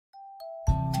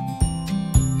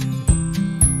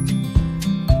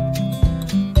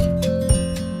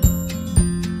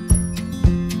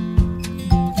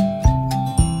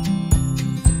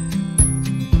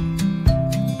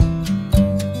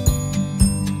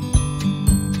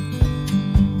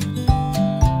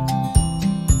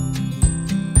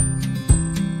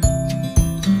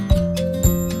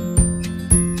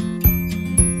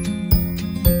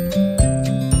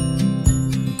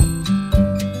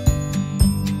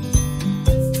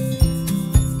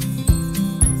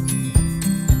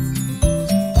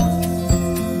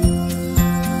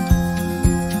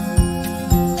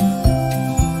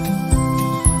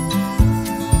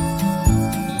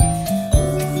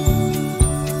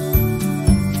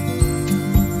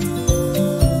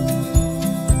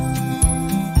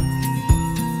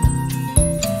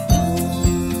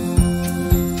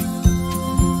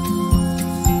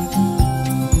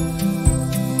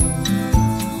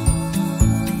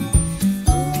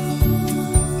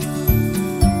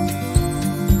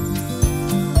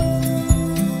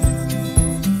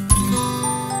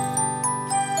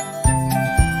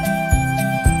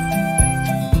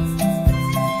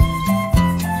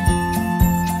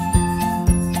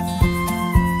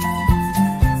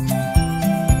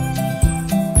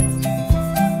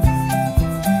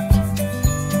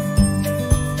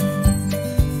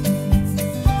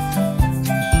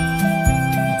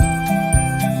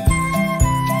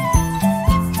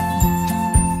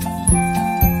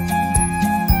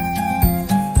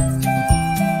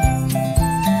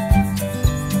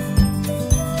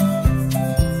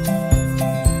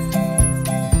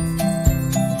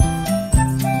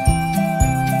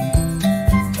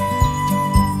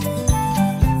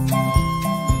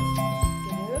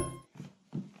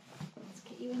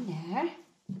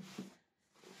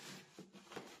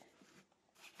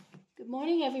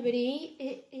everybody.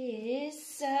 It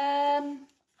is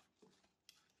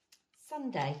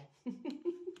Sunday.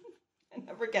 I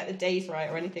never get the days right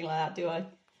or anything like that, do I?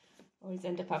 Always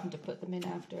end up having to put them in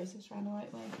after. Is this round the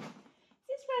right way? Is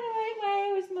this round the right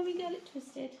way, or has Mummy got it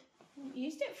twisted? I haven't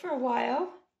used it for a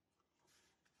while.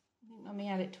 I think Mummy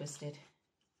had it twisted.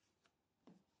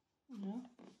 No.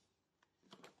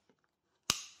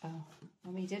 Oh,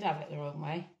 Mummy did have it the wrong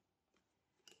way.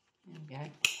 There we go.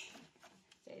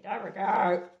 There we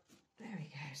go. There we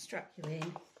go. Strap you in. So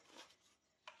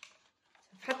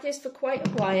I've had this for quite a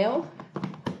while.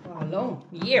 Oh, long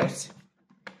years.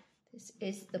 This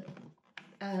is the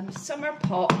summer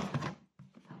pop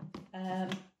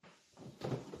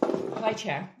high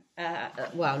chair.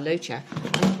 Well, low chair.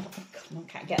 I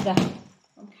can't get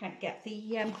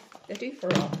the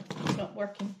doofer on. It's not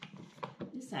working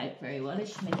this out very well. Is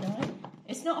she making it right?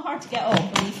 It's not hard to get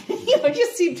off. I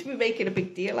just seem to be making a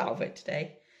big deal out of it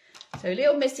today. So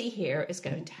little Missy here is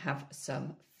going to have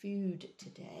some food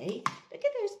today. Look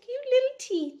at those cute little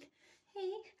teeth.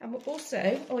 Hey. And we're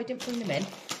also, oh, I didn't bring them in.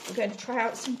 We're going to try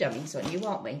out some dummies on you,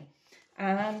 aren't we?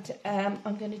 And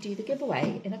I'm going to do the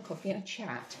giveaway in a coffee and a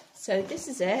chat. So this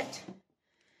is it.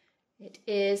 It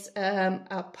is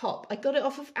a pop. I got it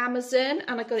off of Amazon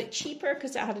and I got it cheaper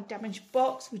because it had a damaged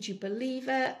box. Would you believe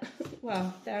it?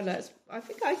 Well, there, look. I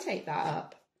think I take that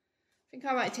up. I think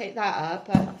I might take that up.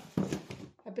 But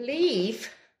I believe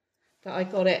that I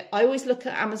got it. I always look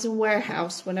at Amazon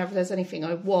Warehouse whenever there's anything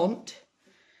I want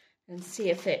and see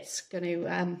if it's going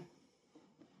to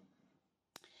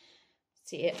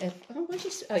see if oh, you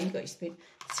got your spoon.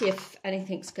 See if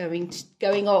anything's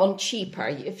going on cheaper.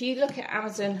 If you look at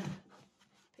Amazon,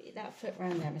 put that foot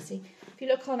around there, Missy. If you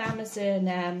look on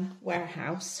Amazon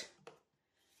Warehouse,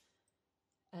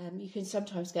 you can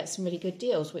sometimes get some really good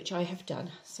deals, which I have done.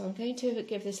 So I'm going to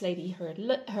give this lady her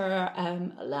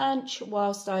lunch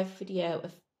whilst I video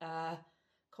a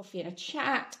coffee and a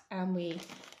chat, and we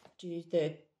do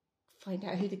find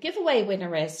out who the giveaway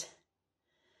winner is.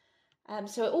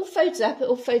 So it all folds up. It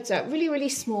all folds up really, really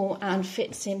small and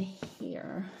fits in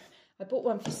here. I bought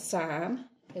one for Sam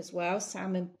as well.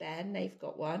 Sam and Ben, they've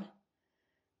got one,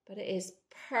 but it is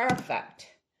perfect.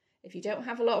 If you don't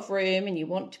have a lot of room and you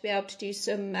want to be able to do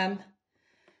some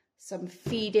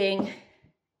feeding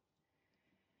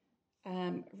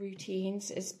routines,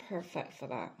 it's perfect for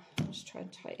that. I'll just try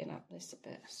and tighten up this a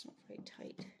bit. It's not very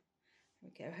tight. There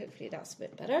we go. Hopefully that's a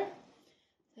bit better.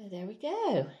 So there we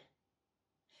go.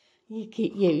 You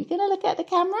going to look at the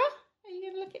camera? Are you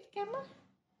going to look at the camera?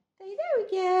 There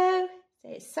we go. So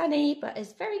it's sunny, but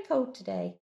it's very cold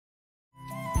today.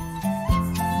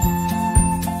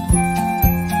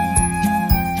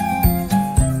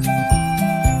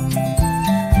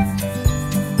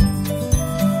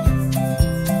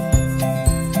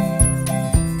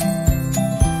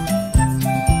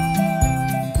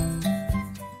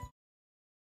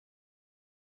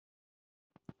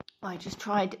 I just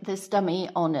tried this dummy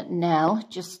on Noelle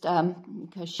just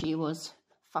because she was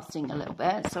fussing a little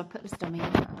bit. So I put this dummy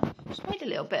in her. She made a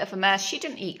little bit of a mess. She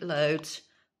didn't eat loads,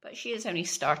 but she is only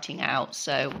starting out.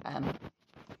 So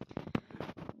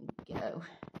go.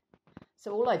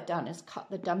 So all I've done is cut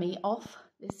the dummy off.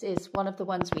 This is one of the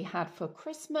ones we had for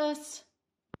Christmas.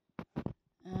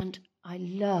 And I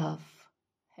love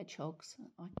hedgehogs.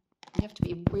 You have to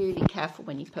be really careful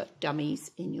when you put dummies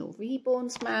in your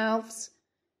reborns' mouths,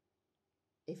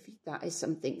 if that is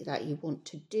something that you want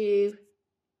to do,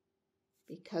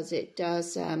 because it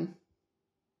does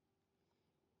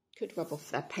could rub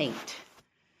off their paint,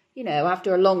 you know,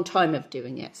 after a long time of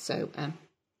doing it. So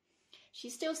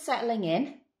she's still settling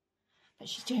in, but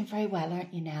she's doing very well,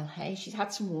 aren't you, Noelle? Hey, she's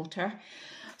had some water.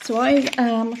 So I've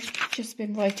just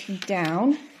been writing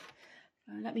down.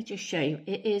 Let me just show you.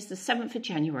 It is the 7th of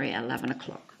January at 11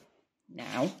 o'clock.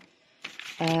 Now,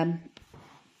 I'll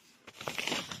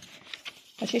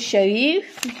just show you.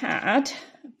 We had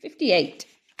 58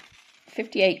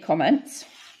 comments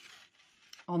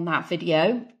on that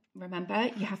video. Remember,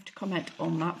 you have to comment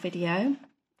on that video.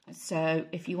 So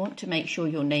if you want to make sure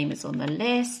your name is on the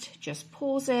list, just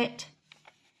pause it.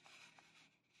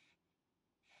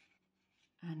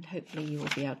 And hopefully you will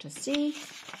be able to see.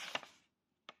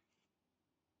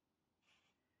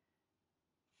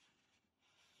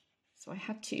 So I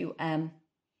had to,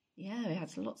 yeah, we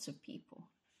had lots of people.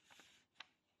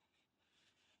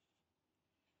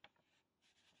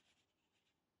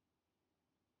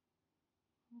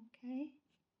 Okay.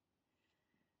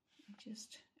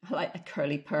 I like the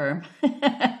curly perm.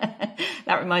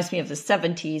 That reminds me of the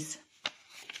 70s.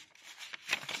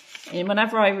 And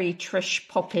whenever I read Trish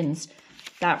Poppins,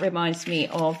 that reminds me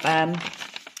of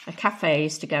a cafe I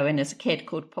used to go in as a kid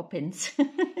called Poppins.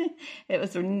 It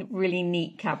was a really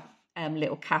neat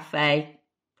little cafe.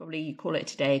 Probably you call it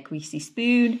today a greasy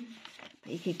spoon.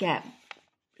 But you could get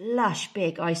lush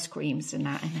big ice creams and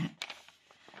that in it.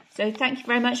 So thank you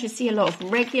very much. I see a lot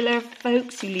of regular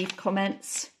folks who leave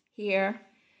comments here.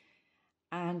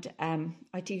 And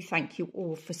I do thank you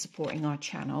all for supporting our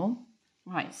channel.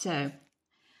 Right, so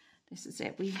this is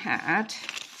it. We had,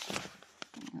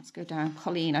 let's go down.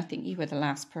 Colleen, I think you were the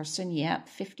last person. Yep,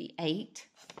 58.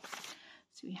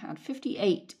 So we had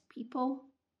 58 people.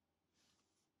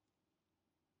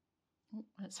 Oh,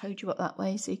 let's hold you up that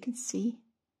way so you can see.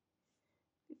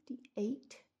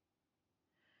 58.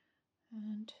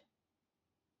 And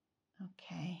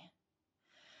okay.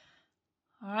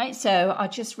 All right, so I'll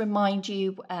just remind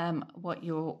you what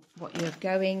you're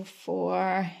going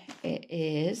for. It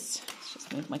is, let's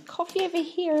just move my coffee over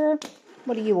here.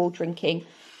 What are you all drinking?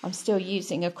 I'm still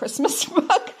using a Christmas mug. I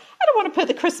don't want to put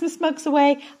the Christmas mugs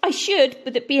away. I should,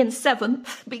 but it being 7th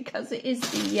because it is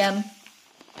the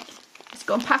it's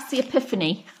gone past the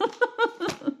Epiphany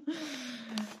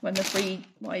when the 3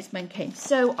 wise men came.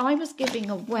 So I was giving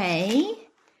away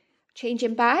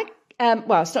changing bag.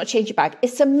 Well, it's not a changing bag.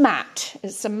 It's a mat.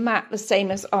 It's a mat the same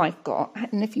as I've got.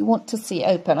 And if you want to see it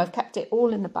open, I've kept it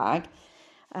all in the bag.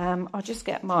 I'll just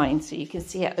get mine so you can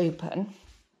see it open.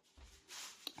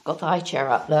 Got the high chair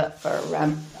up, look, for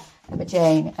Emma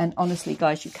Jane. And honestly,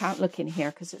 guys, you can't look in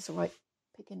here because it's a right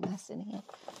picking mess in here.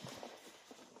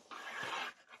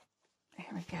 There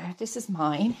we go. This is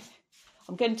mine.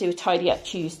 I'm going to do a tidy up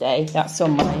Tuesday. That's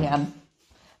on my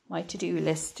my to-do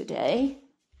list today.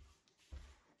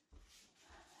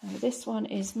 This one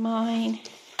is mine.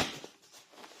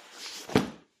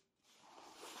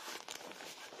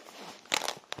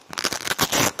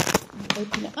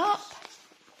 Open it up.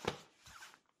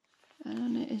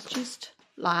 And it is just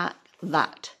like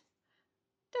that.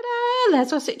 Ta-da!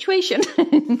 There's our situation.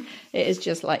 It is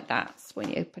just like that when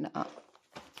you open it up.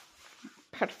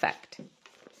 Perfect.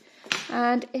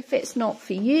 And if it's not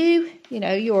for you, you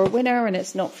know, you're a winner and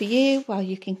it's not for you, well,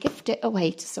 you can gift it away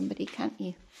to somebody, can't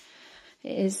you?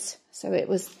 It is, so it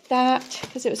was that,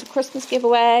 because it was a Christmas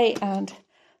giveaway, and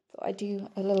thought I'd do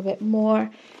a little bit more.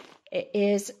 It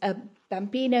is a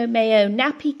Bambino Mayo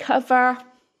nappy cover,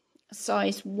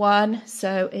 size 1,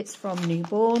 so it's from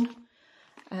Reborn.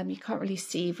 You can't really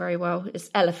see very well. It's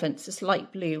elephants, it's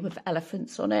light blue with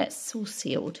elephants on it. It's all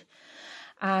sealed.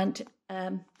 And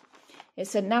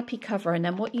it's a nappy cover, and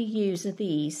then what you use are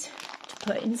these to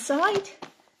put inside.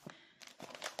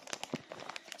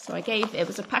 So it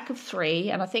was a pack of 3,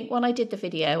 and I think when I did the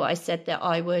video, I said that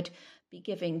I would be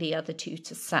giving the other 2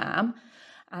 to Sam,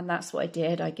 and that's what I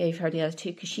did. I gave her the other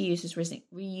 2 because she uses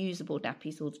reusable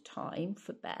nappies all the time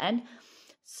for Ben.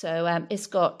 So it's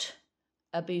got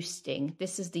a boosting.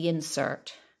 This is the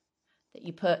insert that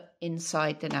you put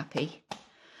inside the nappy.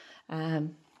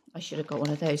 I should have got one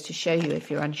of those to show you if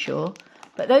you're unsure.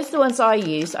 But those are the ones I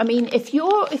use. I mean, if you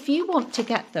want to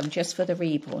get them just for the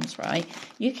Reborns, right,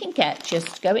 you can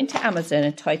just go into Amazon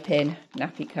and type in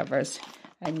nappy covers,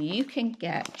 and you can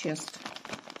get just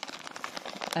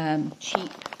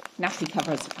cheap nappy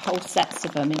covers, whole sets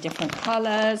of them in different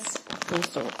colours, all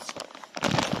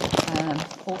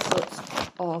sorts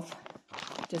of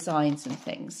designs and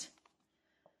things.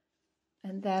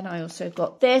 And then I also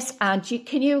got this, and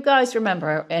can you guys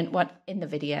remember in the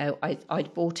video I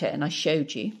bought it and I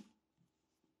showed you?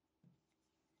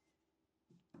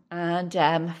 And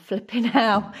flipping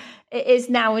out, it is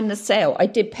now in the sale. I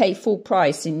did pay full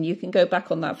price, and you can go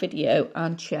back on that video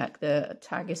and check the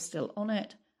tag is still on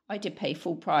it. I did pay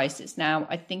full price. It's now,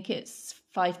 I think it's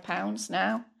 £5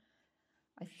 now.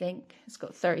 I think it's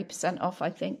got 30% off,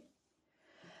 I think.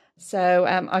 So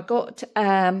I got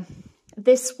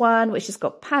this one, which has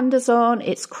got pandas on.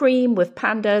 It's cream with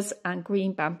pandas and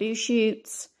green bamboo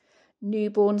shoots,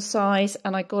 newborn size,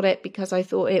 and I got it because I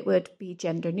thought it would be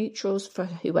gender neutrals for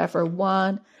whoever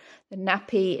won. The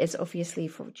nappy is obviously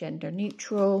for gender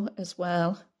neutral as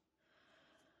well.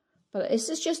 But this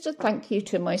is just a thank you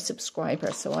to my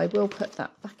subscribers, so I will put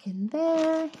that back in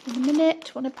there in a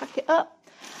minute when I pack it up.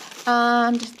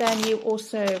 And then you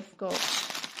also have got,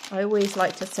 I always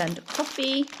like to send a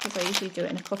coffee because I usually do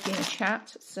it in a coffee and a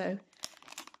chat. So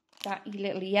that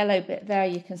little yellow bit there,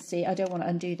 you can see, I don't want to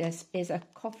undo this, is a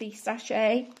coffee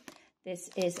sachet. This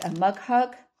is a mug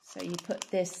hug. So you put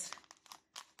this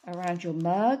around your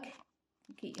mug,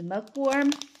 keep your mug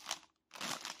warm.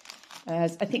 I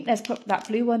think there's that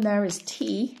blue one there is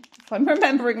tea. If I'm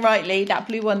remembering rightly, that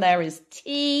blue one there is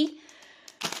tea.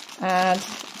 And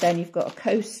then you've got a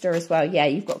coaster as well. Yeah,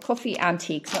 you've got coffee and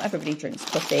tea, because not everybody drinks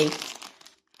coffee.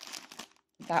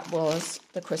 That was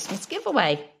the Christmas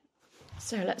giveaway.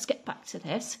 So let's get back to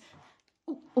this.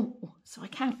 So I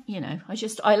can't, you know,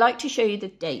 I like to show you the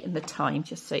date and the time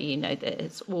just so you know that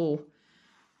it's all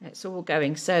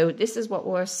going. So this is what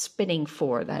we're spinning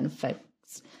for then,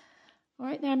 folks. All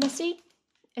right there, Missy.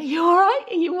 Are you all right?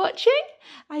 Are you watching?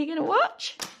 Are you going to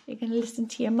watch? You're going to listen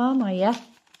to your mum, are you?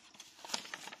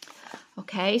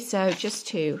 Okay, so just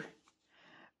to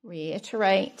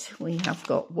reiterate, we have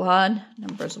got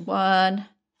numbers 1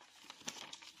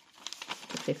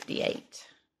 to 58.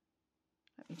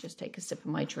 Let me just take a sip of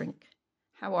my drink.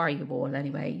 How are you all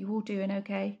anyway? You all doing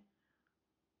okay?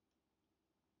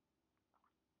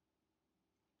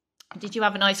 Did you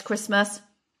have a nice Christmas?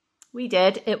 We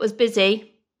did. It was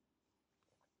busy.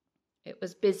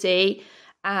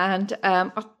 And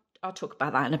I'll talk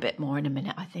about that in a bit more in a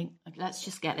minute, I think. Let's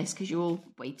just get this because you're all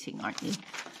waiting, aren't you?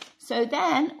 So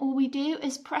then all we do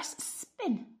is press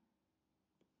spin.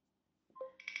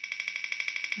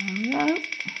 Hello.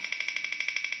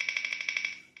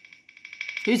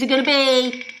 Who's it going to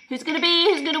be? Who's going to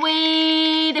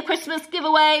be the Christmas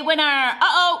giveaway winner?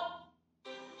 Uh-oh.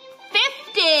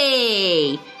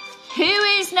 50. Who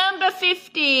is number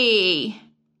 50?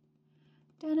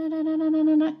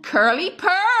 Curly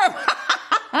Perm.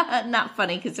 Not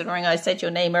funny considering I said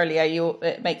your name earlier.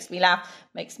 It makes me laugh.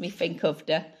 Makes me think of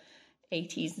the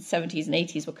 80s and 70s and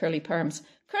 80s with curly perms.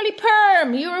 Curly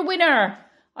Perm, you're a winner.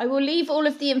 I will leave all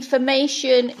of the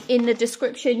information in the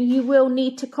description. You will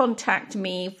need to contact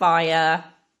me via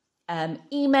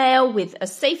email with a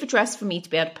safe address for me to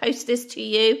be able to post this to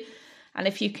you. And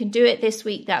if you can do it this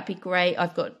week, that'd be great.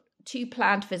 I've got 2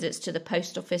 planned visits to the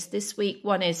post office this week.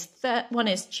 One is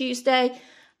Tuesday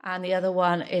and the other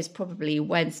one is probably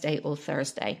Wednesday or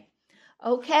Thursday.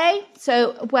 Okay,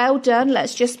 so well done.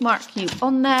 Let's just mark you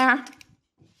on there.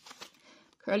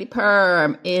 Curly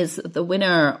Perm is the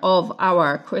winner of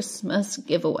our Christmas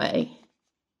giveaway.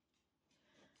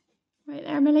 Right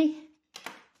there, Millie.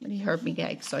 Millie heard me get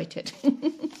excited.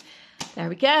 There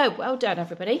we go. Well done,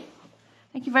 everybody.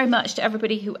 Thank you very much to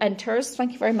everybody who enters.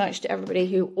 Thank you very much to everybody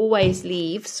who always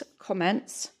leaves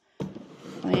comments.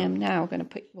 I am now going to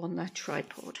put you on that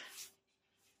tripod.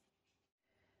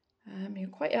 You're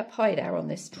quite up high there on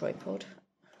this tripod.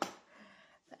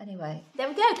 Anyway, there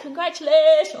we go.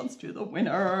 Congratulations to the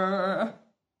winner.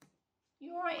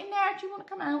 You all right in there? Do you want to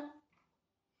come out?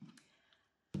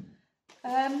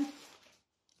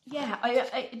 Yeah,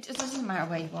 it doesn't matter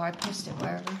where you are. I post it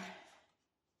wherever.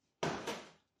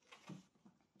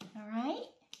 All right.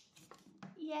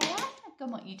 Yeah.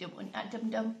 Come on, you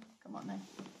dum-dum. Come on then.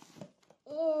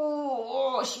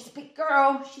 Oh, she's a big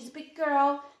girl. She's a big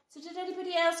girl. So did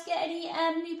anybody else get any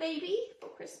new baby for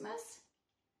Christmas?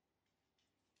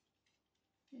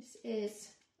 This is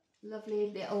lovely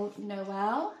little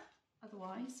Noelle,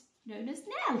 otherwise known as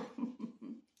Nell.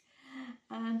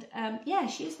 And yeah,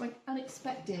 she's my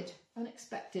unexpected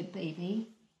baby.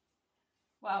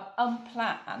 Well,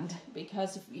 unplanned,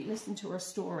 because if you listen to her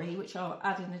story, which I'll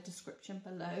add in the description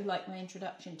below, like my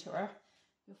introduction to her,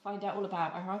 you'll find out all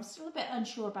about her. I'm still a bit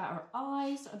unsure about her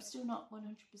eyes. I'm still not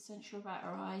 100% sure about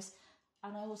her eyes.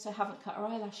 And I also haven't cut her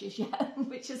eyelashes yet,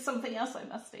 which is something else I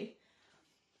must do.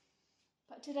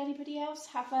 But did anybody else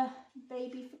have a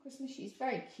baby for Christmas? She's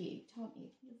very cute, aren't you?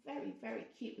 You're very, very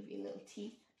cute with your little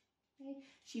teeth. Okay.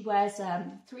 She wears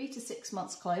 3 to 6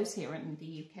 months clothes here in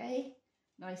the UK.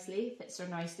 Nicely, fits her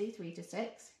nicely, 3 to 6.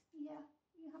 Yeah,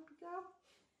 you a happy girl?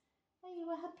 Are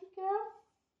you a happy girl?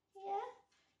 Yeah.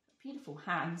 Beautiful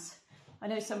hands. I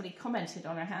know somebody commented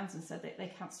on her hands and said that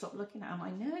they can't stop looking at them.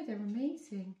 I know, they're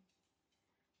amazing.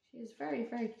 She is very,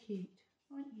 very cute,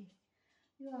 aren't you?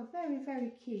 You are very,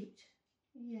 very cute.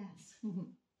 Yes.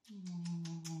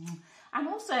 And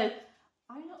also,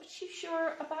 I'm not too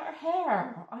sure about her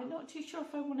hair. I'm not too sure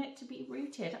if I want it to be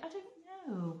rooted. I don't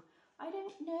know.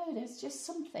 There's just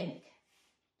something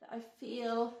that I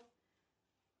feel,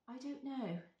 I don't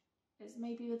know. It's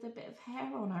maybe with a bit of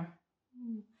hair on her.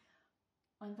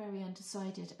 I'm very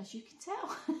undecided, as you can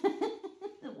tell.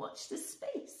 Watch this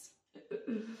space.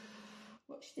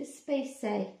 Watch this space,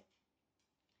 say.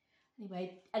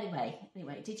 Anyway,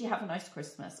 did you have a nice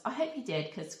Christmas? I hope you did,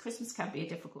 because Christmas can be a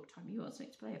difficult time. You want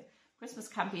something to play with? Christmas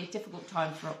can be a difficult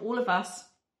time for all of us,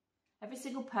 every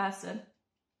single person.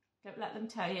 Don't let them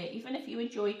tell you, even if you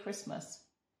enjoy Christmas,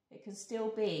 it can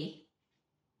still be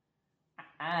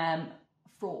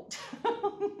fraught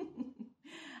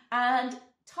and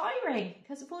tiring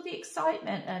because of all the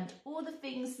excitement and all the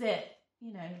things that,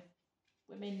 you know,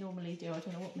 women normally do. I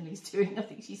don't know what Millie's doing. I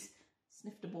think she's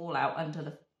sniffed a ball out under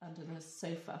the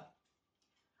sofa.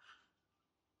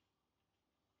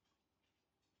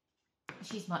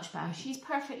 she's much better. She's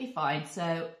perfectly fine.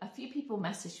 So a few people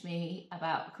messaged me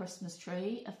about a Christmas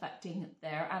tree affecting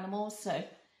their animals. So,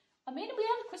 I mean, we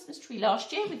had a Christmas tree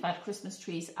last year. We've had Christmas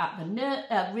trees at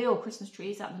the real Christmas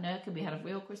trees at the Nurk, and we had a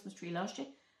real Christmas tree last year.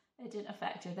 It didn't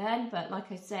affect her then, but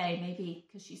like I say, maybe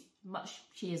because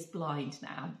she is blind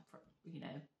now, you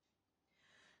know,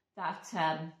 that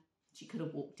she could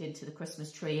have walked into the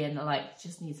Christmas tree and like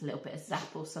just needs a little bit of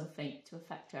zap or something to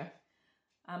affect her.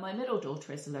 My middle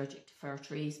daughter is allergic to fir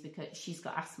trees because she's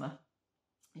got asthma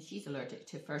and she's allergic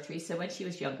to fir trees. So when she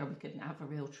was younger, we couldn't have a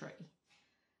real tree.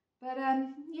 But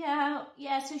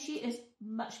yeah, so she is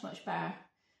much, much better.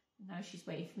 Now she's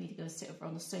waiting for me to go and sit over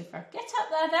on the sofa. Get up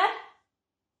there then.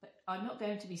 But I'm not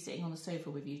going to be sitting on the sofa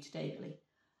with you today, Billy,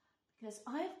 because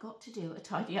I've got to do a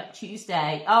tidy up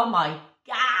Tuesday. Oh my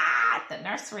God, the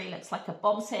nursery looks like a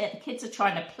bomb's hit. The kids are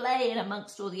trying to play in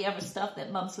amongst all the other stuff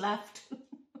that Mum's left.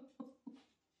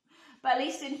 But at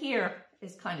least in here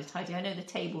is kind of tidy. I know the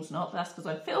table's not, but that's because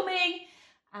I'm filming.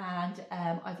 And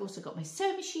I've also got my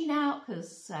sewing machine out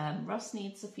because Russ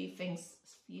needs a few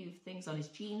things on his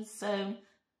jeans sewn.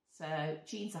 So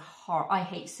jeans are hard. I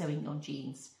hate sewing on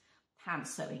jeans. Hand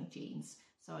sewing jeans.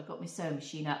 So I got my sewing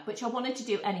machine up, which I wanted to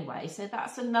do anyway. So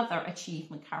that's another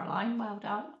achievement, Caroline. Well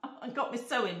done. I got my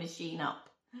sewing machine up.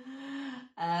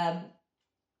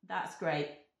 That's great.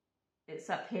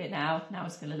 It's up here now. Now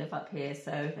it's going to live up here.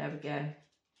 So there we go.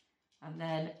 And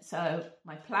then, so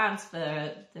my plans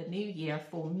for the new year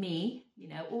for me, you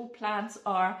know, all plans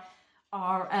are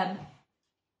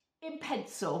in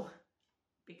pencil,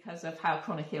 because of how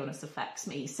chronic illness affects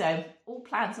me. So all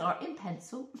plans are in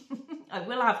pencil. I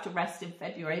will have to rest in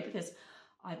February because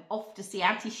I'm off to see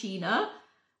Auntie Sheena.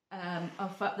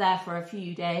 Off up there for a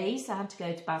few days. I had to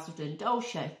go to Basildon Doll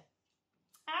Show.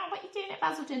 Oh, what are you doing at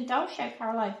Basildon Doll Show,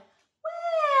 Caroline?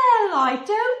 Well, I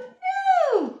don't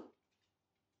know.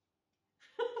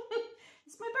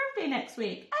 It's my birthday next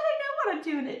week. I don't know what I'm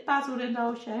doing at Basildon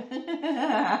Doll Show.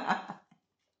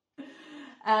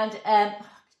 And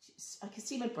I can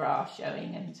see my bra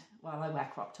showing, and well, I wear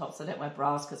crop tops. I don't wear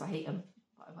bras because I hate them,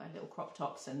 but I wear little crop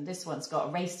tops, and this one's got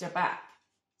a racer back,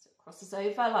 so it crosses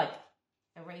over like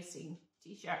a racing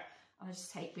t-shirt, and I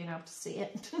just hate being able to see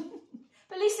it.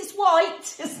 But at least it's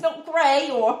white, it's not grey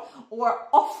or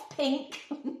off pink,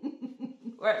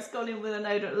 where it's gone in with a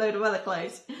load of other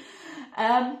clothes.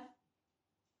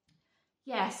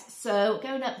 Yes, so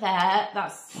going up there,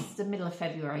 that's the middle of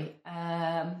February.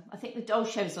 I think the doll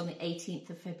show's on the 18th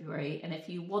of February. And if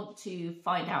you want to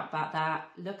find out about that,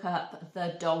 look up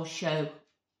the doll show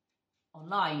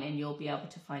online and you'll be able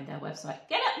to find their website.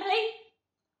 Get up, Millie!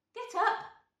 Get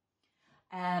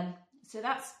up! So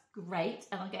that's great.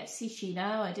 And I get to see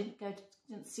Sheena. I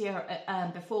didn't see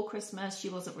her before Christmas. She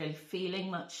wasn't really feeling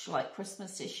much like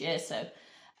Christmas this year. So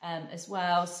as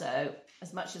well, so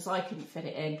as much as I couldn't fit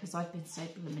it in because I've been so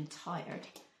blooming tired,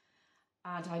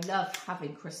 and I love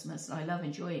having Christmas and I love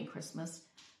enjoying Christmas,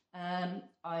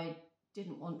 I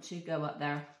didn't want to go up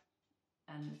there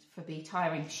and for be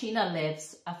tiring. Sheena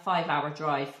lives a 5-hour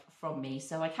drive from me,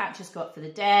 so I can't just go up for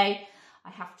the day.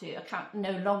 I can't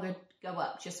no longer go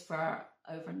up just for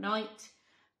overnight,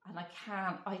 and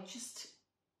I just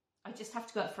have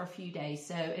to go up for a few days.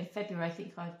 So in February I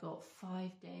think I've got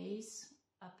 5 days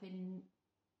up in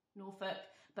Norfolk,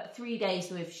 but 3 days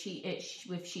with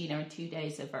Sheena and 2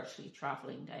 days are virtually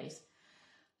travelling days.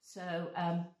 So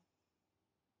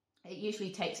it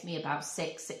usually takes me about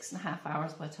 6.5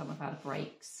 hours by the time I've had a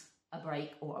breaks.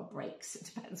 It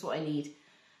depends what I need.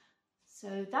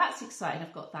 So that's exciting.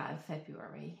 I've got that in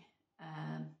February.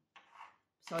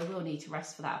 So I will need to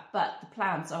rest for that. But the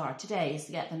plans are today is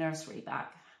to get the nursery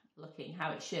back looking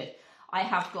how it should. I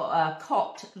have got a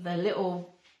cot,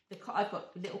 I've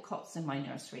got little cots in my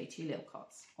nursery, 2 little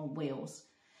cots on wheels.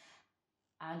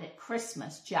 And at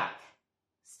Christmas, Jack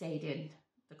stayed in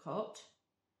the cot.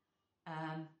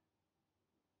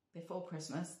 Before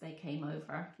Christmas, they came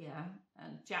over, yeah.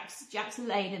 And Jack's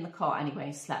laid in the cot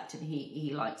anyway, slept, and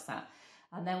he likes that.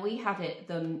 And then we had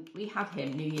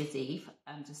him New Year's Eve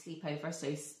to sleep over,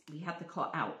 so we had the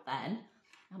cot out then,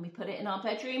 and we put it in our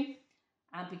bedroom.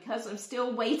 And because I'm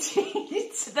still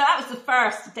waiting, so that was the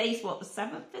first. Today's what, the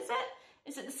 7th, is it?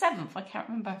 Is it the 7th? I can't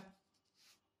remember.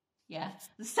 Yeah,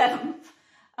 the 7th. And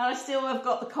I still have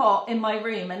got the cot in my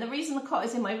room. And the reason the cot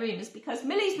is in my room is because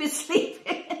Millie's been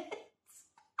sleeping.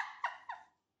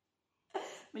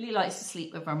 Millie likes to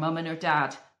sleep with her mum and her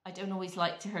dad. I don't always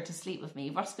like her to sleep with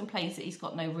me. Russ complains that he's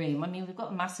got no room. I mean, we've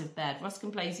got a massive bed. Russ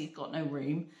complains he's got no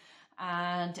room.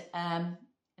 And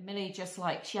Millie just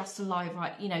she has to lie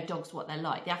right, you know, dogs what they're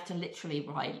like. They have to literally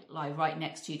lie right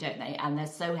next to you, don't they? And they're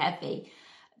so heavy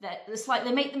that it's like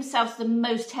they make themselves the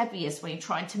most heaviest when you're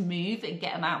trying to move and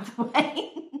get them out of the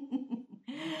way.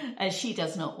 And she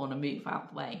does not want to move out of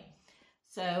the way.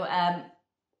 So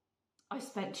I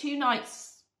spent 2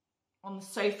 nights on the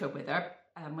sofa with her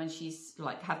when she's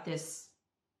like had this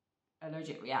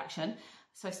allergic reaction.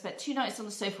 So I spent 2 nights on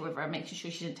the sofa with her, making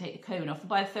sure she didn't take the cone off. And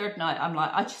by the 3rd night, I'm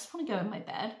like, I just want to go in my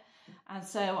bed. And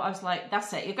so I was like,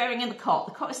 that's it. You're going in the cot.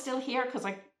 The cot is still here because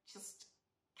I just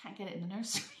can't get it in the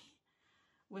nursery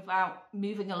without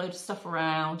moving a load of stuff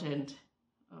around. And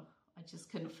I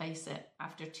just couldn't face it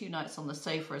after 2 nights on the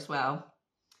sofa as well.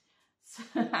 So,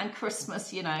 and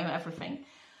Christmas, you know, everything.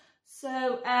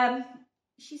 So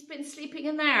she's been sleeping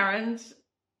in there, and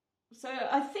so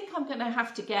I think I'm going to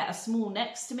have to get a small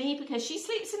next to me because she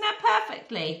sleeps in there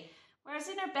perfectly. Whereas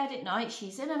in her bed at night,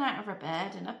 she's in and out of her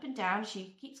bed and up and down.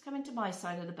 She keeps coming to my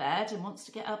side of the bed and wants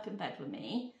to get up in bed with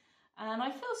me. And I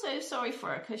feel so sorry for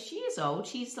her because she is old.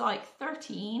 She's like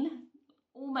 13,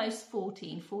 almost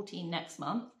 14 next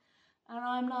month. And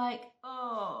I'm like,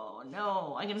 oh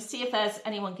no, I'm going to see if there's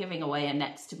anyone giving away a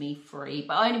next to me free.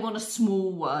 But I only want a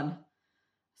small one.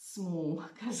 Small,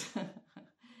 because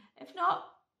if not,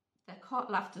 the cot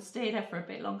will have to stay there for a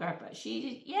bit longer. But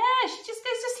she just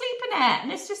goes to sleep in it.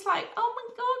 And it's just like, oh my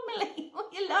God, Millie,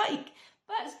 what you like?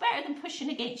 But it's better than pushing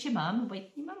against your mum and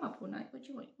waking your mum up all night. What do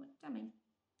you want? Damn.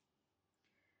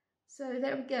 So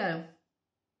there we go.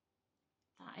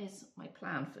 That is my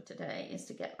plan for today, is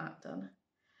to get that done.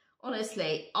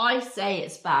 Honestly, I say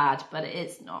it's bad, but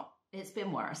it's not. It's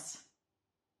been worse.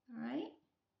 All right?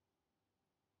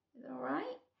 Is it all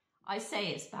right? I say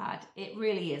it's bad. It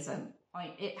really isn't.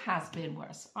 It has been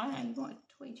worse. You wanted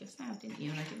a toy just now, didn't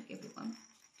you? And I didn't give you one.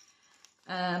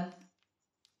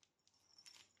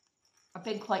 I've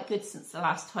been quite good since the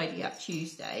last Tidy Up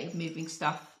Tuesday, moving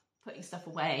stuff, putting stuff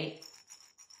away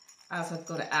as I've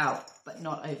got it out, but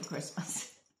not over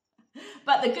Christmas.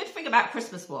 But the good thing about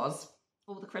Christmas was,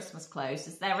 all the Christmas clothes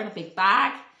is they're in a big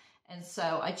bag, and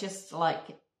so I just like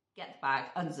get the bag,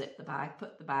 unzip the bag,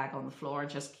 put the bag on the floor, and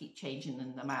just keep changing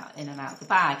them out, in and out of the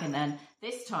bag. And then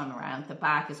this time around, the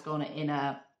bag has gone in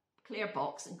a clear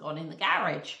box and gone in the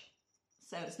garage,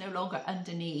 so it's no longer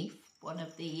underneath one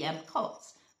of the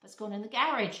cots, but it's gone in the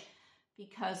garage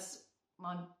because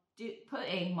I'm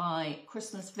putting my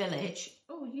Christmas village.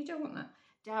 Oh, you don't want that.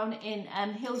 Down in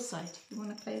Hillside. You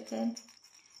want to play a game?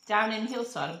 Down in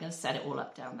Hillside, I'm going to set it all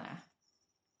up down there.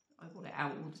 I want it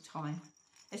out all the time.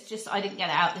 It's just, I didn't get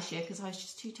it out this year because I was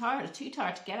just too tired. Too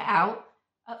tired to get it out,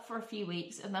 up for a few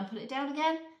weeks and then put it down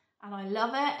again. And I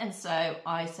love it. And so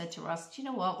I said to Russ, do you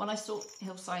know what? When I sort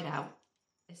Hillside out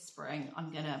this spring,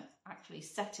 I'm going to actually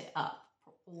set it up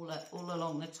all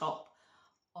along the top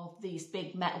of these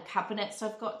big metal cabinets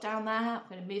I've got down there. I'm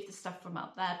going to move the stuff from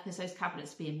up there because those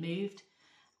cabinets are being moved.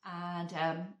 And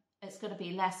it's going to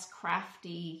be less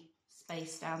crafty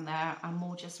space down there and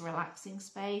more just relaxing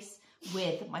space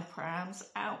with my prams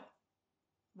out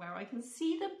where I can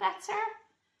see them better,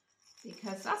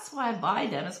 because that's why I buy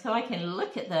them, is because I can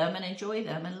look at them and enjoy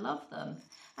them and love them.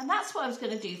 And that's what I was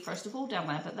going to do first of all down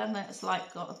there, but then it's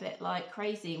like got a bit like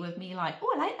crazy with me, like,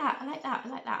 oh, I like that, I like that, I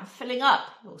like that. I'm filling up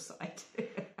Hillside.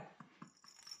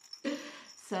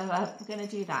 So I'm going to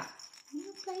do that.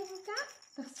 You play with that?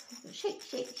 That's shake,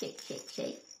 shake, shake, shake,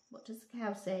 shake. What does the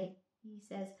cow say? He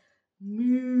says,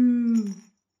 moo,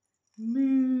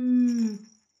 moo,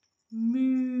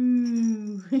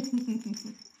 moo.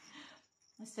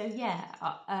 So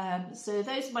yeah, so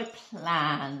those are my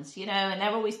plans, you know, and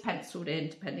they're always penciled in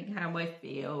depending how I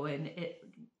feel, and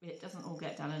it doesn't all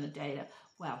get done in a day.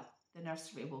 Well, the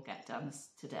nursery will get done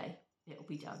today. It'll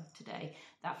be done today.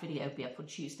 That video will be up on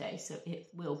Tuesday, so it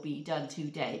will be done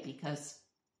today because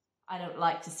I don't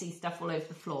like to see stuff all over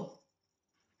the floor.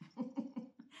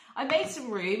 I made some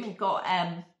room and got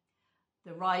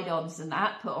the ride-ons and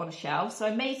that put on a shelf, so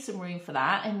I made some room for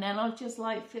that, and then I've just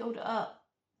like filled it up.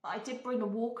 I did bring a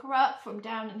walker up from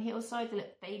down in Hillside, the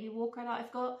little baby walker that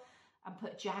I've got, and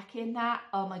put Jack in that.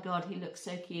 Oh my God, he looks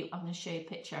so cute. I'm going to show you a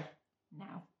picture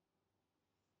now.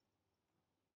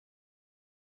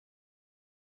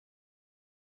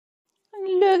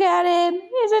 Look at him.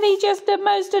 Isn't he just the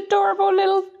most adorable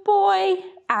little boy?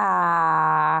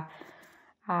 I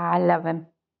love him.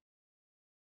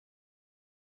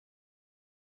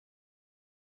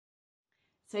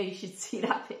 So you should see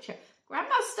that picture.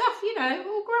 Grandma's stuff, you know,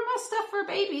 all grandma's stuff for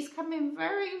babies come in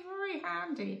very, very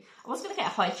handy. I was going to get a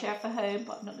high chair for home,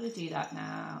 but I'm not going to do that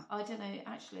now. I don't know.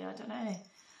 Actually, I don't know.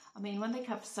 I mean, when they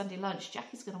come for Sunday lunch,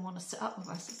 Jackie's going to want to sit up with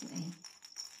us, isn't he?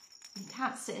 He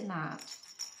can't sit in that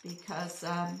because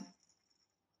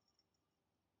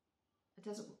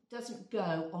it doesn't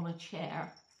go on a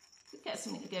chair. Could get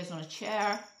something that goes on a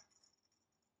chair.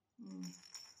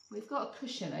 We've got a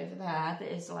cushion over there that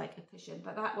is like a cushion,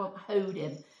 but that won't hold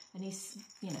him. And he's,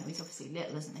 you know, he's obviously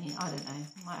little, isn't he? I don't know.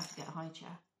 Might have to get a high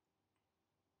chair.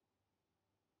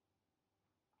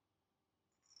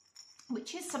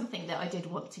 Which is something that I did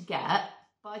want to get,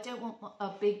 but I don't want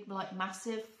a big, like,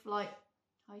 massive, like,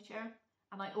 high chair.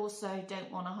 And I also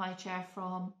don't want a high chair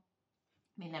from,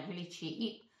 I mean, they're really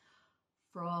cheap,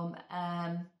 from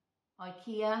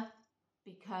IKEA,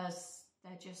 because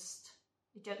they're just,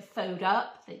 they don't fold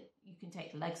up. You can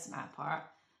take the legs and that apart.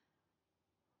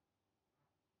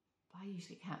 But I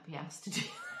usually can't be asked to do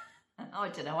that. I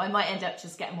don't know. I might end up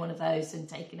just getting one of those and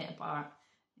taking it apart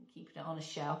and keeping it on a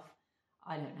shelf.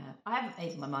 I don't know. I haven't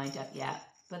made my mind up yet,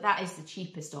 but that is the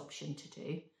cheapest option to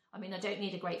do. I mean, I don't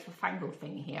need a great fangled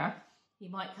thing here. He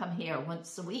might come here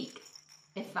once a week,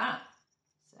 if that.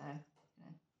 So, you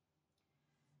know.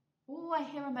 Oh, I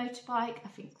hear a motorbike. I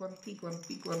think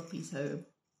Grumpy's home.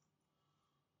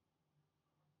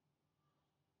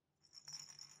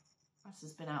 Russ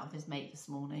has been out with his mate this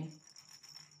morning.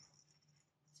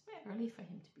 It's a bit early for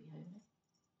him to be home.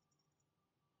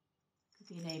 Could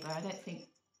be a neighbour. I don't think,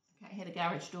 I can't hear the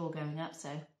garage door going up, so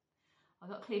I've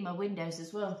got to clean my windows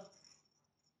as well.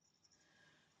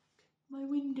 My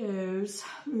windows.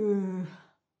 They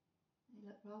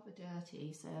look rather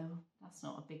dirty, so that's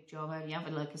not a big job. I only have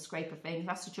like a scraper thing.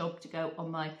 That's a job to go on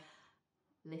my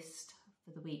list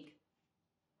for the week.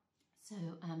 So,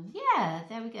 yeah,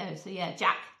 there we go. So, yeah,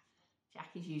 Jack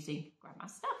is using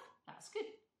Grandma's stuff. That's good.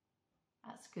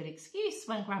 That's a good excuse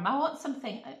when Grandma wants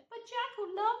something. But Jack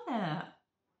will love that.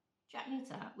 Jack needs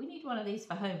that. We need one of these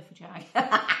for home for Jack.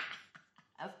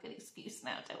 That's a good excuse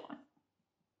now, don't I?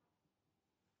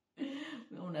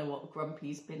 We all know what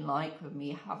Grumpy's been like with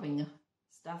me having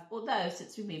stuff. Although,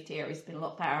 since we moved here, he's been a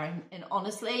lot better. And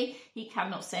honestly, he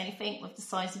cannot say anything with the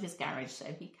size of his garage. So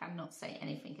he cannot say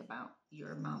anything about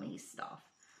your mummy's stuff.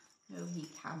 No, he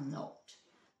cannot.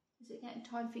 Is it getting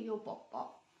time for your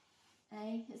bop-bop?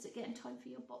 Eh? Is it getting time for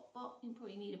your bop-bop? You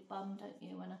probably need a bum, don't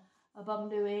you? And a bum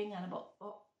doing and a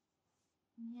bop-bop.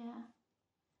 Yeah.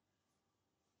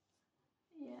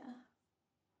 Yeah.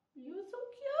 You're so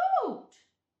cute.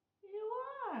 You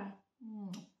are.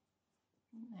 Yeah.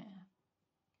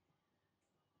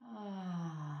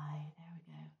 There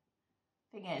we go.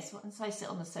 Thing is, once I sit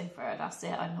on the sofa, that's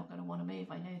it. I'm not going to want to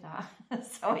move. I know that.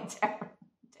 So I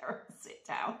dare sit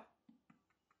down.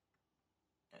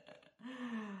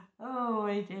 Oh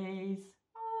my days.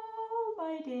 Oh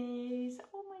my days.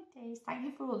 Oh my days. Thank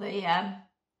you for all the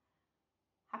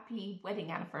happy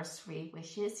wedding anniversary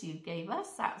wishes you gave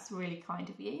us. That's really kind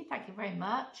of you. Thank you very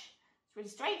much. It's really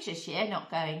strange this year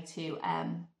not going to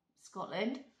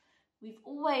Scotland. We've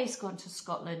always gone to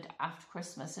Scotland after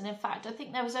Christmas, and in fact I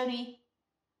think there's only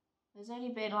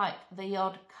been like the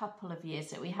odd couple of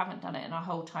years that we haven't done it in our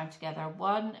whole time together.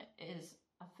 One is,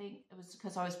 I think it was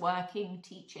because I was working,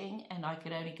 teaching, and I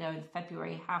could only go in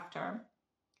February half term.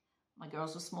 My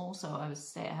girls were small, so I was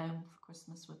stay at home for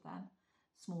Christmas with them,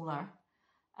 smaller.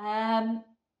 And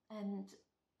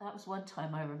that was one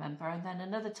time I remember. And then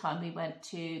another time we went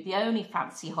to, the only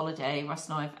fancy holiday Russ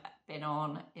and I have been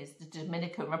on is the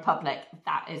Dominican Republic.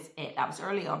 That is it. That was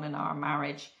early on in our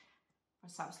marriage.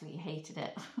 Russ absolutely hated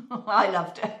it. I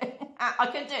loved it. I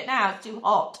couldn't do it now. It's too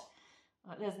hot.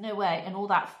 There's no way. And all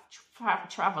that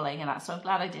traveling and that. So I'm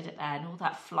glad I did it then. All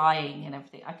that flying and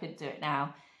everything. I couldn't do it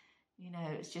now. You know,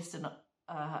 it's just an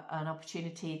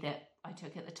opportunity that I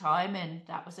took at the time, and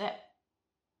that was it.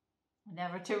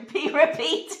 Never to be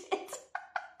repeated.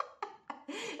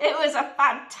 It was a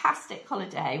fantastic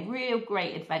holiday, real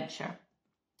great adventure.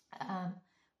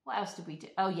 What else did we do?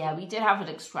 Oh yeah, we did have an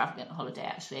extravagant holiday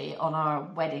actually on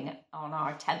our wedding, on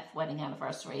our 10th wedding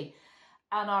anniversary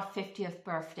and our 50th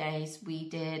birthdays. We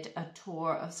did a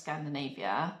tour of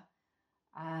Scandinavia,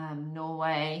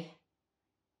 Norway,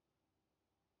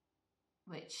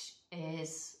 which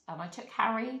is, I took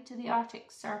Harry to the Arctic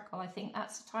Circle. I think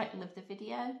that's the title of the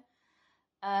video.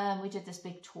 We did this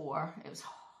big tour.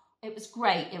 It was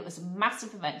great. It was a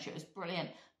massive adventure. It was brilliant,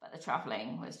 but the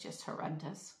traveling was just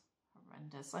horrendous.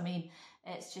 I mean,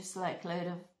 it's just like a load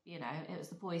of, you know, it was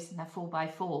the boys in their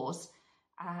 4x4s,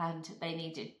 and they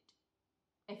needed,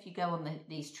 if you go on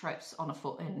these trips on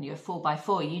in your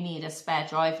 4x4, you need a spare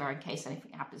driver in case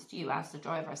anything happens to you as the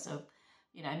driver. So,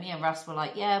 you know, me and Russ were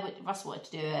like, yeah, Russ wanted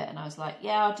to do it, and I was like,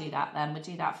 yeah, I'll do that then. We'll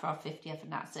do that for our 50th,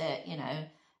 and that's it, you know.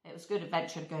 It was a good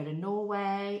adventure to go to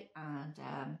Norway and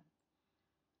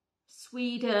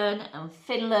Sweden and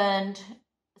Finland.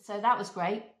 So that was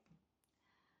great.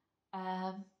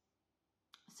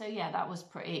 So yeah, that was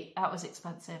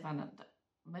expensive, and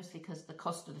mostly because the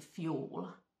cost of the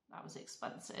fuel That was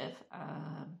expensive.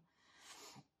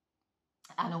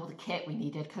 And all the kit we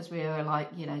needed, because we were like,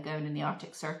 you know, going in the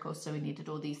Arctic Circle, so we needed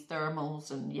all these thermals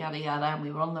and yada yada, and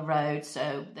we were on the road,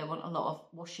 so there weren't a lot of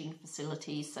washing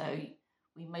facilities, so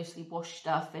we mostly washed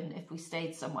stuff, and if we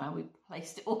stayed somewhere, we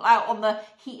placed it all out on the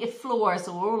heated floors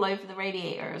or all over the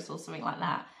radiators or something like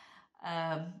that.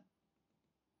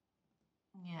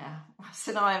 Yeah, Ross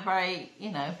and I are very,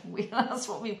 you know, that's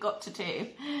what we've got to do.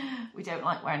 We don't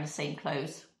like wearing the same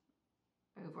clothes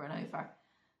over and over.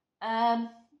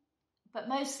 But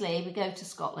mostly we go to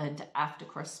Scotland after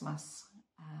Christmas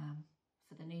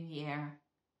for the new year.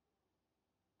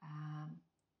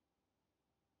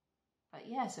 But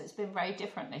yeah, so it's been very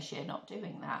different this year not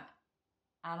doing that.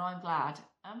 And I'm glad.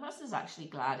 And Russ is actually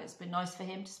glad. It's been nice for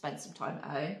him to spend some time at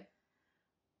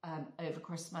home over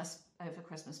Christmas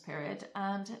period.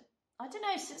 And I don't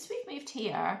know, since we've moved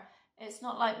here, it's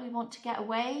not like we want to get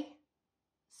away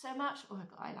so much. Oh, I've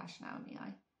got eyelash now in the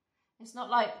eye. It's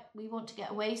not like we want to get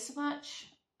away so much.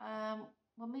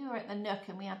 When we were at the Nook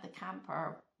and we had the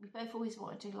camper, we both always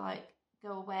wanted to like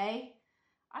go away.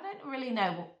 I don't really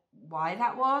know why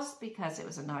that was, because it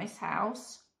was a nice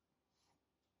house.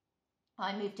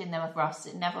 I moved in there with Russ.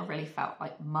 It never really felt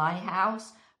like my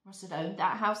house. Russ had owned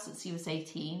that house since he was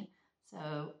 18.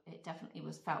 So it definitely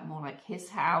felt more like his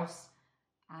house.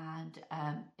 And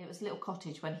it was a little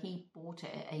cottage when he bought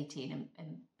it at 18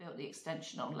 and built the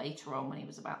extension on later on when he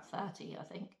was about 30, I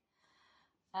think.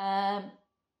 I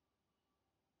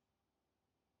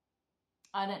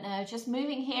don't know, just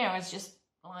moving here has just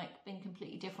like been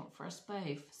completely different for us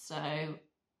both. So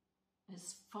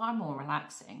it's far more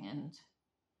relaxing, and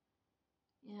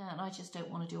yeah, and I just don't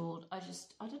want to do all, I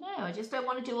don't know, I just don't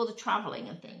want to do all the travelling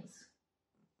and things.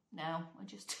 No, I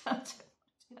just don't want to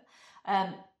do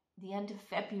that. The end of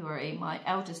February, my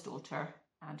eldest daughter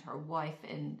and her wife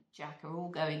and Jack are all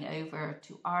going over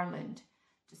to Ireland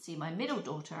to see my middle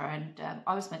daughter, and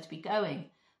I was meant to be going,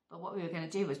 but what we were going to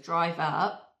do was drive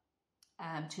up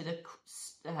to the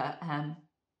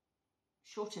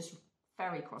shortest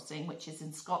ferry crossing, which is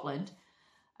in Scotland,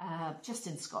 and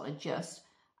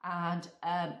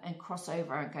cross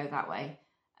over and go that way.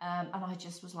 And I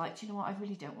just was like, do you know what? I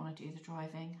really don't want to do the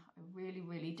driving. I really,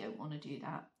 really don't want to do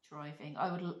that driving.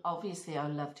 I would love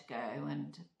to go,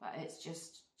 but it's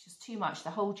just too much. The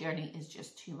whole journey is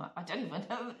just too much. I don't even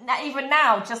know. Even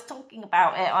now, just talking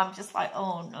about it, I'm just like,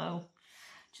 oh no,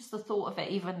 just the thought of it.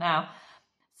 Even now.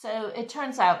 So it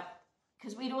turns out,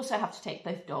 because we'd also have to take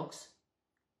both dogs,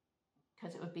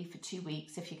 because it would be for 2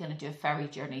 weeks. If you're going to do a ferry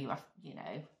journey, you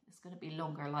know, it's going to be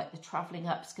longer. Like the travelling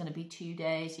up is going to be 2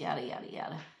 days, yada yada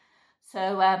yada.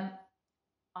 So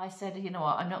I said, you know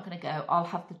what, I'm not going to go. I'll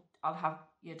have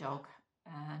your dog,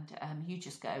 and you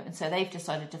just go. And so they've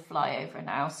decided to fly over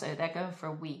now. So they're going for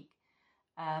a week.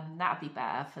 That'd be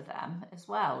better for them as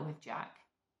well with Jack.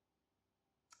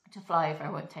 To fly over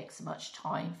won't take so much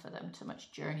time for them, too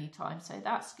much journey time. So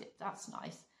that's good. That's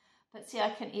nice. But see, I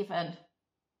can even,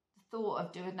 the thought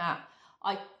of doing that,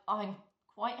 I'm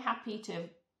quite happy to,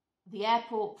 the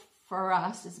airport for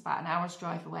us is about an hour's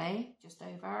drive away, just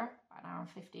over, about an hour and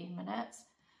 15 minutes.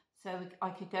 So I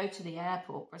could go to the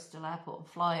airport, Bristol Airport, and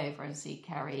fly over and see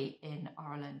Kerry in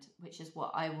Ireland, which is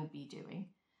what I will be doing.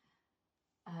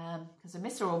 Because I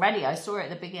miss her already. I saw her at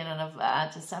the beginning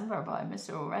of December, but I miss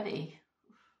her already.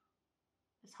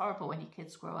 It's horrible when your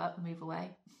kids grow up and move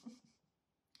away.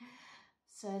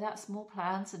 So that's more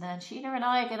plans. And then Sheena and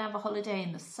I are going to have a holiday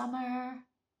in the summer,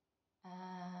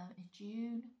 in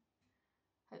June.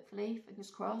 Hopefully,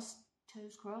 fingers crossed,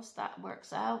 toes crossed, that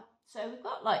works out. So we've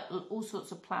got like all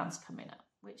sorts of plans coming up,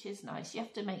 which is nice. You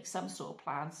have to make some sort of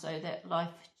plan so that life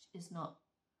is not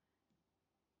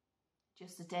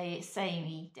just a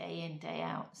samey day in, day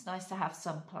out. It's nice to have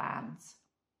some plans.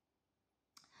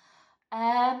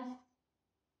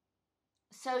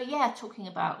 So yeah, talking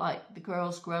about like the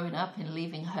girls growing up and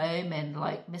leaving home and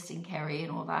like missing Kerry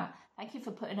and all that. Thank you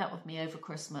for putting up with me over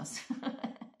Christmas.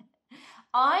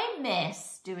 I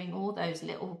miss doing all those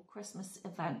little Christmas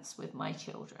events with my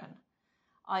children.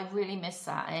 I really miss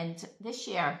that. And this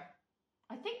year,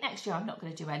 I think next year I'm not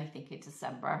going to do anything in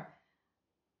December.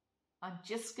 I'm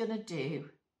just going to do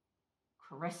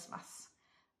Christmas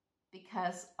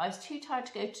because I was too tired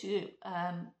to go to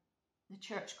the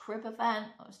church crib event.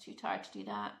 I was too tired to do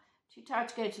that. Too tired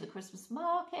to go to the Christmas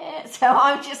market. So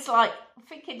I'm just like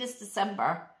thinking this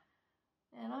December.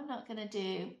 And I'm not going to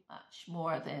do much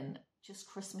more than just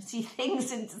Christmassy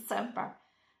things in December.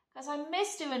 Because I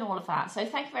miss doing all of that. So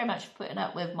thank you very much for putting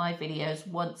up with my videos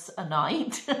once a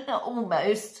night.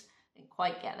 Almost. Didn't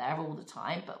quite get there all the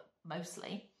time, but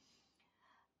mostly.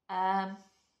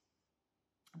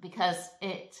 Because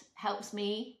it helps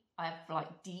me I have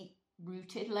like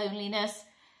deep-rooted loneliness.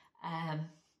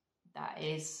 That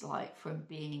is like from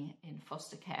being in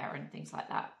foster care and things like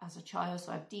that as a child.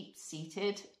 So I have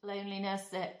deep-seated loneliness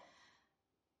that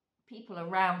people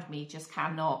around me just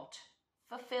cannot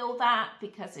fulfill that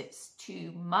because it's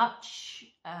too much,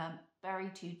 very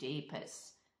too deep.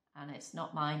 And it's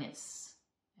not mine. It's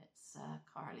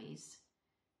Carly's.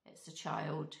 It's a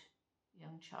child,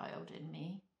 young child in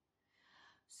me.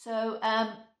 So,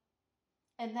 and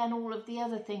then all of the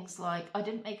other things, like I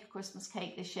didn't make a Christmas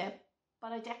cake this year,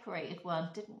 but I decorated one,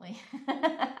 didn't we?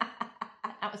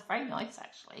 That was very nice,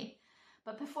 actually.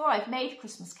 But before, I've made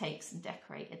Christmas cakes and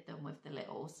decorated them with the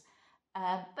littles.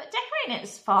 But decorating it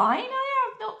is fine.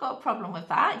 I've not got a problem with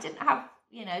that. I didn't have,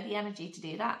 you know, the energy to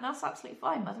do that, and that's absolutely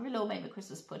fine. Mother-in-law made me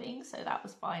Christmas pudding, so that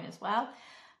was fine as well.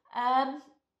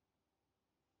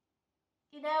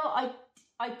 You know,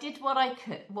 I did what I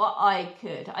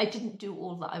could. I didn't do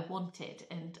all that I wanted,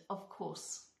 and of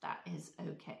course that is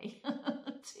okay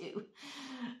too.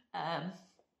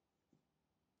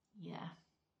 Yeah.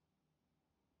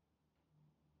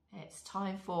 It's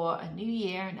time for a new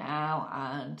year now,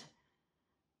 and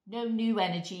no new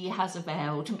energy has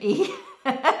availed me.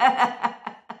 And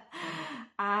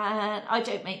I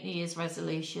don't make New Year's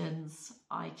resolutions.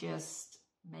 I just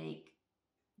make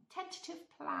tentative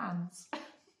plans,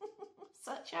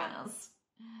 such as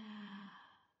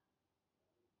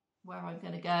where I'm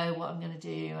going to go, what I'm going to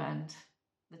do, and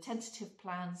the tentative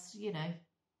plans, you know.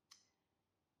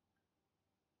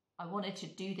 I wanted to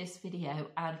do this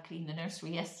video and clean the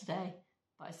nursery yesterday,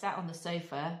 but I sat on the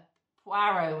sofa.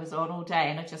 Poirot was on all day,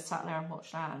 and I just sat there and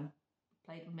watched that and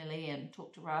played with Millie and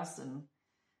talked to Russ and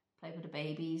played with the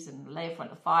babies and lay in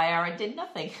front of the fire and did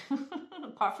nothing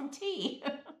apart from tea.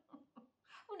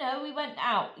 Oh no, we went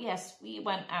out. Yes, we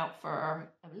went out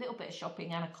for a little bit of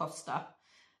shopping and a Costa.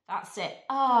 That's it.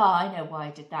 Ah, I know why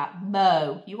I did that.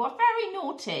 Mo, you are very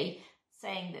naughty,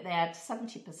 saying that they had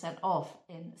 70% off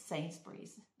in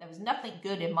Sainsbury's. There was nothing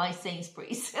good in my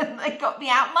Sainsbury's. They got me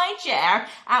out my chair,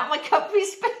 out my comfy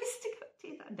space to go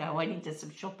do that. No, I needed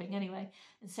some shopping anyway.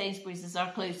 And Sainsbury's is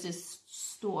our closest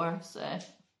store, so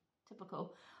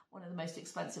typical, one of the most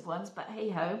expensive ones, but hey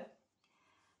ho.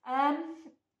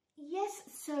 Yes,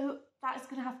 so that is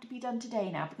going to have to be done today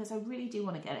now, because I really do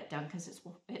want to get it done, because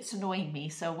it's annoying me.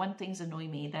 So when things annoy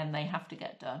me, then they have to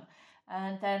get done.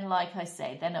 And then, like I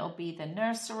say, then it'll be the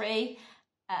nursery.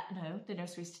 No, the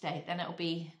nursery's today. Then it'll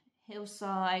be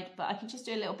Hillside, but I can just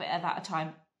do a little bit of that at a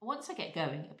time. Once I get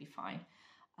going, it'll be fine.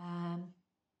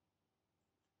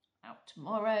 Out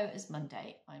tomorrow is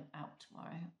Monday. I'm out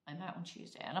tomorrow. I'm out on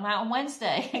Tuesday, and I'm out on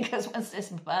Wednesday because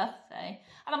Wednesday's my birthday,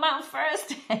 and I'm out on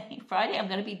Thursday. Friday, I'm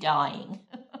going to be dying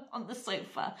on the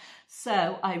sofa.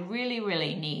 So I really,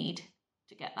 really need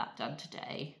to get that done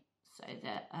today, so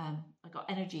that I got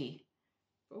energy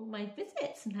for all my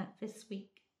visits and that this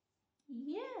week.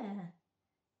 Yeah.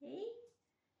 Hey,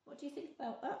 what do you think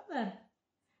about that then?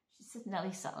 She said,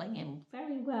 Nelly, settling in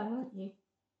very well, aren't you?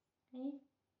 Hey.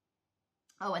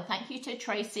 Oh, and thank you to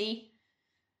Tracy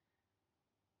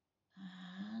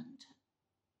and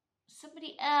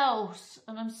somebody else.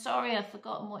 And I'm sorry, I've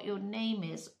forgotten what your name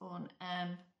is on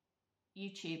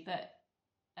YouTube, but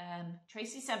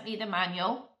Tracy sent me the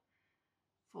manual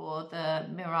for the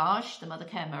Mirage, the Mother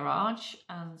Care Mirage,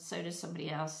 and so does somebody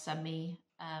else send me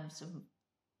some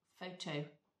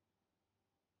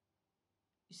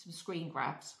screen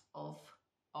grabs of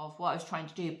what I was trying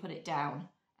to do, put it down,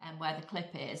 and where the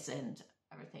clip is and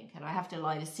everything. And I have to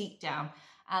lie the seat down,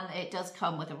 and it does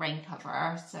come with a rain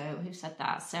cover. So who said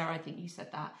that? Sarah, I think you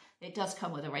said that. It does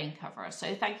come with a rain cover.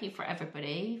 So thank you for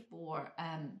everybody for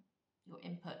your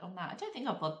input on that. I don't think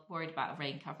I'm worried about a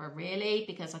rain cover really,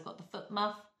 because I've got the foot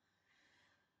muff.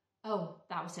 Oh,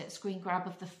 that was it. Screen grab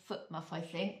of the foot muff, I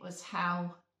think, was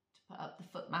how to put up the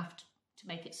foot muff to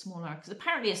make it smaller. Because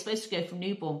apparently it's supposed to go from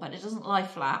newborn, but it doesn't lie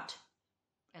flat.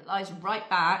 It lies right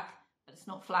back, but it's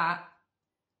not flat.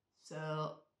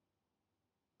 So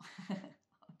I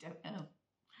don't know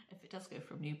if it does go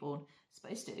from newborn. It's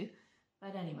supposed to.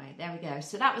 But anyway, there we go.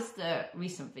 So that was the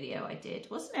recent video I did,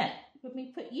 wasn't it? When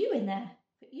we put you in there.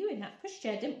 Put you in that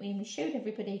pushchair, didn't we? And we showed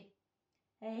everybody.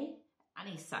 Hey?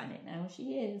 Annie's signing it now.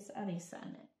 She is. Annie's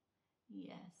signing it.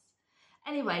 Yes.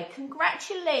 Anyway,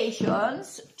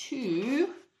 congratulations to...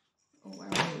 Oh, where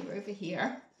are we? We're over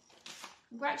here.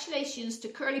 Congratulations to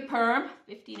Curly Perm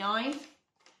 59.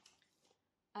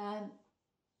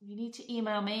 You need to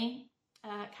email me,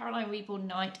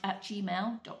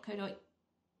 carolinerebornknight@gmail.co.uk.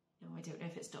 No, I don't know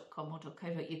if it's .com or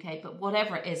 .co.uk, but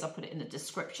whatever it is, I'll put it in the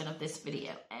description of this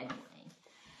video anyway.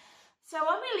 So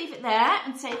I'm going to leave it there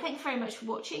and say thank you very much for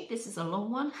watching. This is a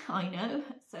long one, I know.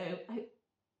 So I hope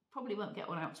Probably won't get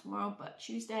one out tomorrow, but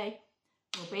Tuesday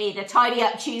will be the tidy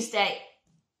up Tuesday.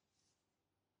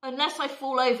 Unless I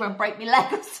fall over and break my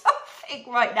leg or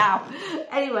something right now.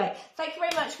 Anyway, thank you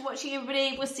very much for watching,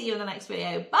 everybody. We'll see you in the next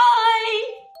video.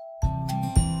 Bye!